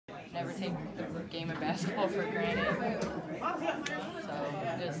never take the game of basketball for granted. So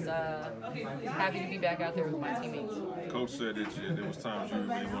just happy to be back out there with my teammates. Coach said that there was times you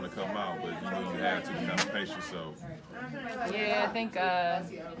really want to come out, but you knew you had to kind of pace yourself. Yeah, I think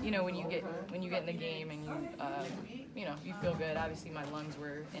when you get in the game and you feel good. Obviously, my lungs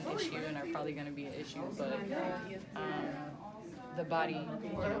were an issue and are probably going to be an issue, but the body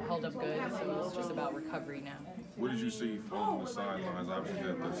held up good. So it's just about recovery now. What did you see from the sidelines?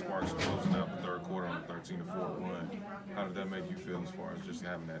 Obviously, the Sparks closing out the third quarter on a 13-4 run. How did that make you feel as far as just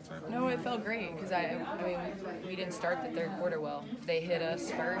having that type of? No, it felt great because we didn't start the third quarter well. They hit us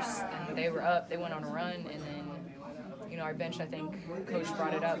first, and they were up. They went on a run, and then our bench, I think Coach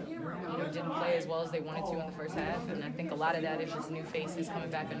brought it up, didn't play as well as they wanted to in the first half, and I think a lot of that is just new faces coming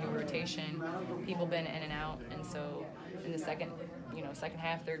back, a new rotation, people been in and out, and so in the second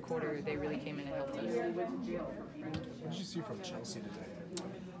half, third quarter, they really came in and helped us. What did you see from Chelsea today?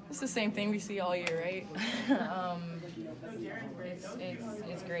 It's the same thing we see all year, right?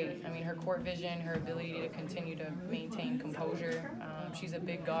 It's great. I mean, her court vision, her ability to continue to maintain composure. She's a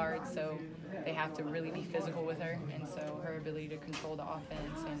big guard, so they have to really be physical with her, and so her ability to control the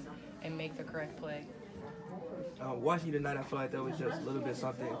offense and make the correct play. Watching you tonight, I feel like there was just a little bit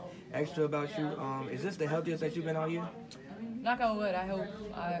something extra about you. Is this the healthiest that you've been all year? Knock on wood.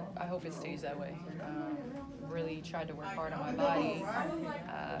 I hope it stays that way. Really tried to work hard on my body,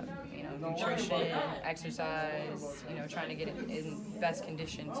 nutrition, exercise, trying to get it in best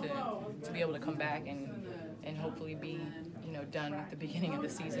condition to be able to come back and hopefully be done at the beginning of the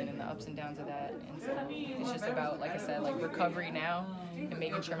season and the ups and downs of that. And so it's just about, like I said, recovery now and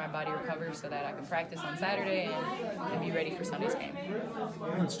making sure my body recovers so that I can practice on Saturday and be ready for Sunday's game.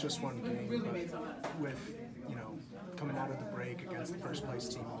 I know it's just one game, but with coming out of the break against the first place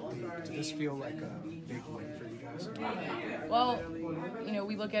team in the league, does this feel like a big win for you guys? Well,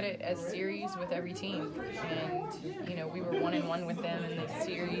 we look at it as series with every team, and we were 1-1 with them in the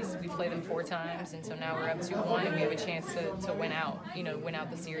series. We played them 4 times, and so now we're up 2-1, and we have a chance to win out, win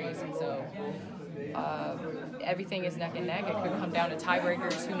out the series, and so everything is neck and neck. It could come down to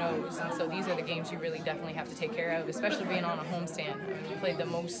tiebreakers, who knows? And so these are the games you really definitely have to take care of, especially being on a homestand. We played the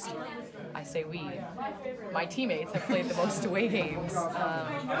most. I say we, my teammates have played the most away games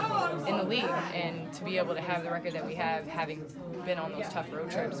in the league, and to be able to have the record that we have, having been on those tough road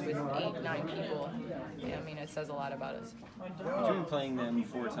trips with 8, 9 people, it says a lot about us. You've been playing them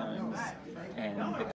 4 times, and